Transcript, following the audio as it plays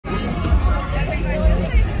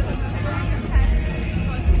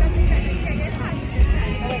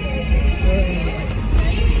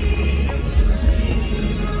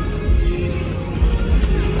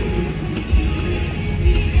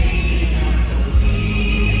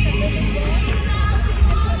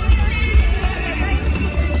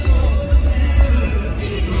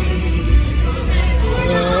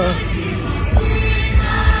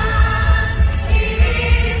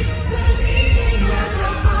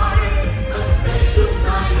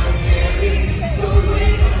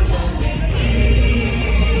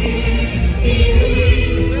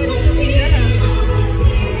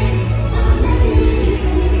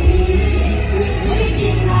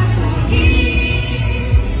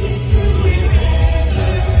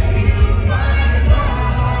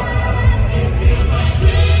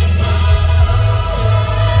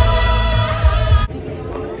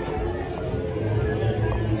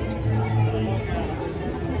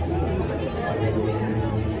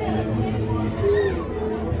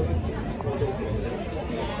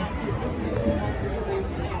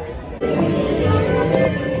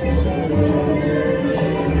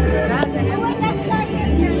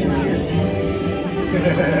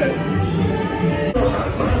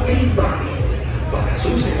Para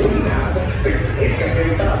su seguridad, permanezca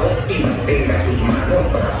sentado y mantenga sus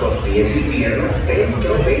manos, brazos, pies y piernas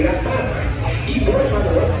dentro de la taza. Y por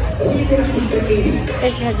favor, cuide a sus pequeñitos.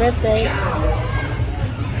 It's her birthday. Chao.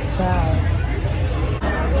 Chao.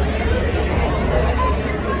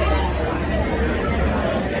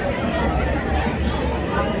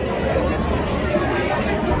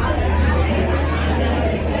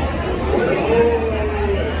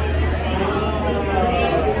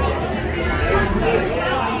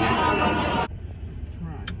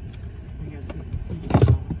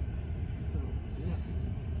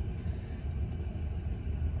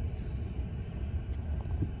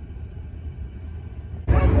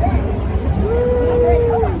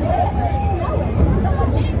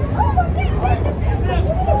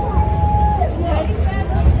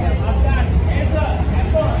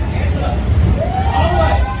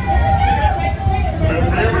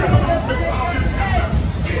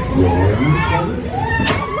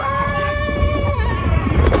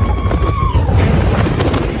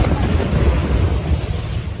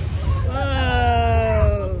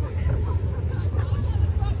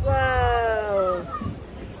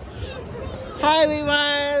 Hi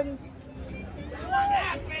everyone!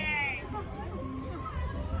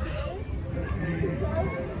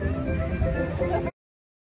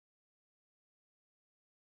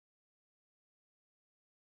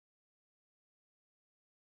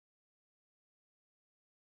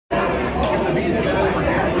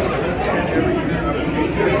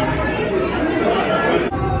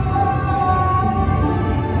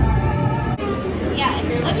 Yeah, if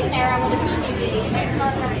you're living there, I would assume you'd be a nice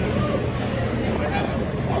smart party.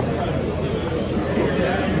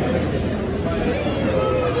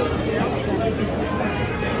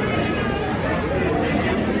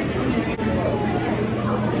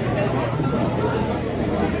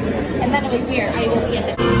 And then it was weird. I will be at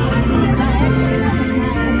the...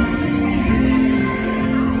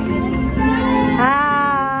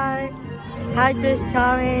 Hi! Hi, Chris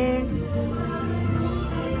Charming!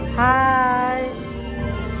 Hi!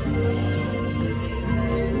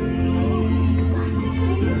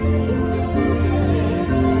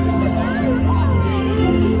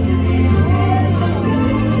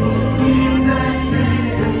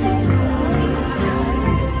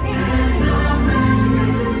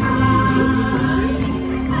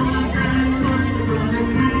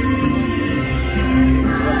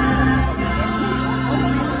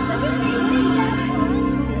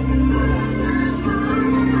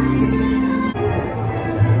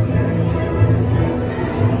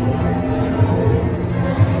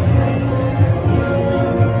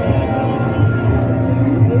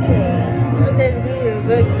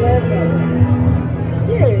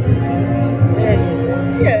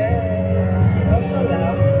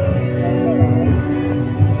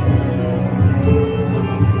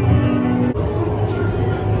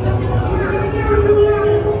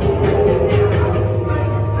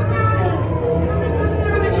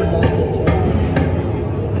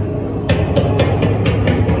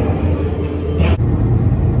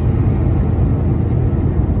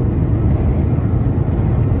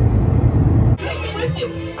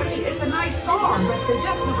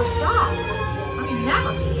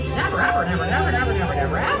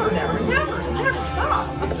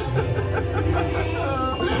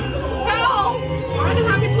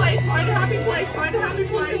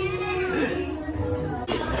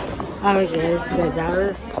 Alright guys, so that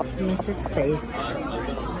was Mrs. Space.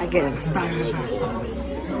 I get a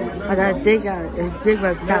 $5. But I think it did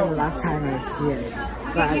work out the last time I was here.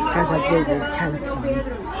 But because I did the 10th one.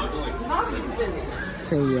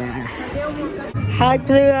 So yeah. Hi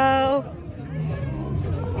Pluto!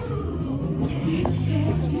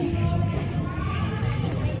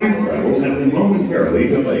 Travels have been momentarily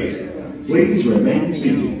delayed. Please remain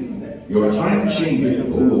seated. Your time machine vehicle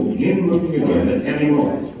will begin moving again at any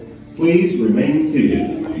moment. Please remain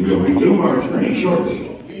seated. We'll resume our journey shortly.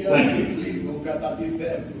 Thank you.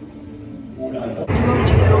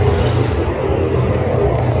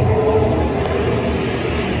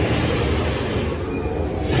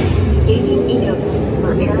 Engaging eco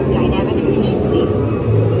for aerodynamic efficiency.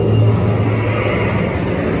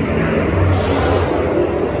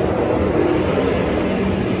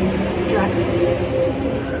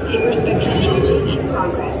 Paper spectrum imaging in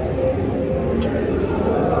progress.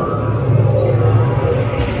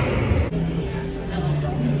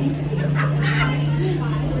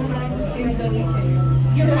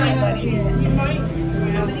 You're fine, buddy.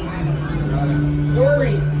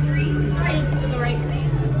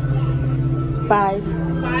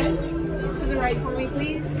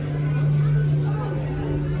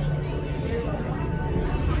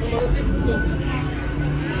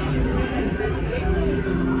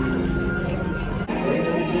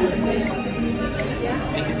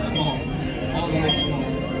 Make it small. All the way small.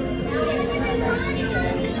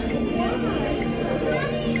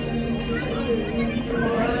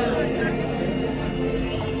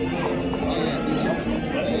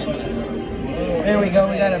 There we go,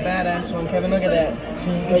 we got a badass one, Kevin. Look at that.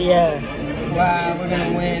 Oh yeah. Wow, we're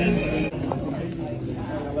gonna win.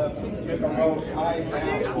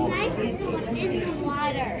 In the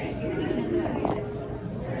water.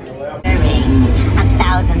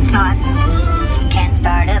 1,000 thoughts can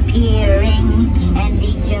start appearing, and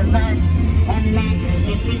each of us imagines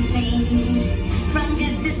different things. From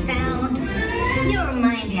just a sound, your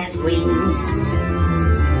mind has wings.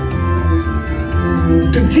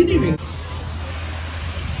 Continuing.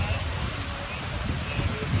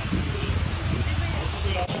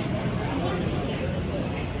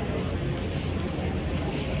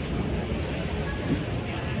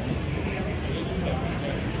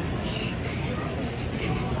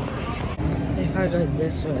 If I go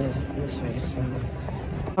this way, so.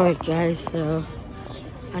 Alright guys, so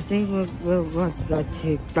I think we're going to go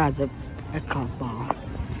to grab a echo ball.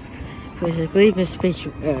 Which I believe is Space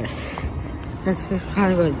Earth. So let's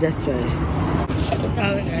probably go this way.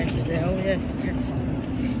 Alright guys, today over here is Tesla.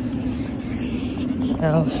 So,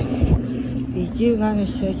 we do want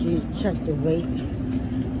to check the weight,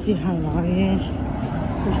 see how long it is.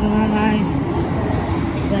 There's a line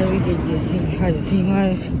that we can just see how to see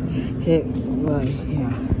what it was, you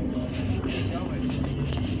know.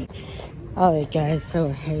 Alright guys, so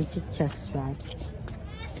we're headed to test track.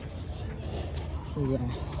 So yeah,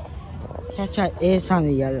 test track is on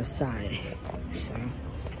the other side. So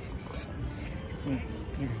yeah.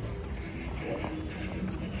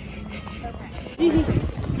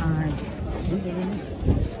 Alright.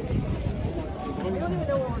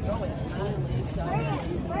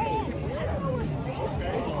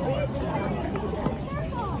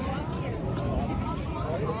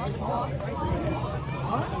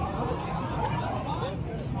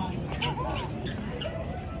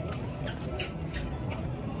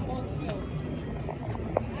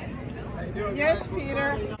 Yes,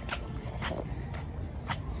 Peter.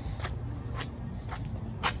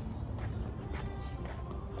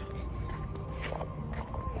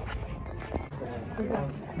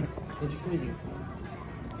 The jacuzzi.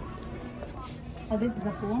 Oh, this is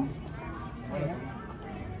the pool?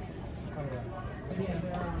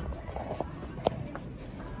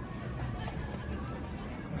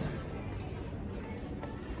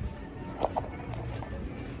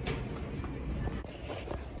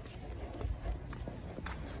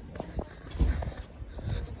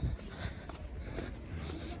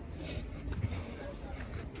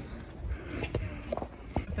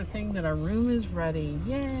 The thing that our room is ready.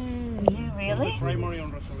 Yay! Yeah, really? Primary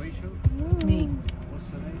on reservation. Me, What's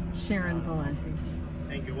the name? Sharon Valenti.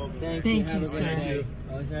 Thank you. Welcome. Thank you, sir.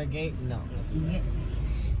 Oh, is there a gate? No.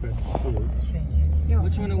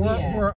 Which one are we at?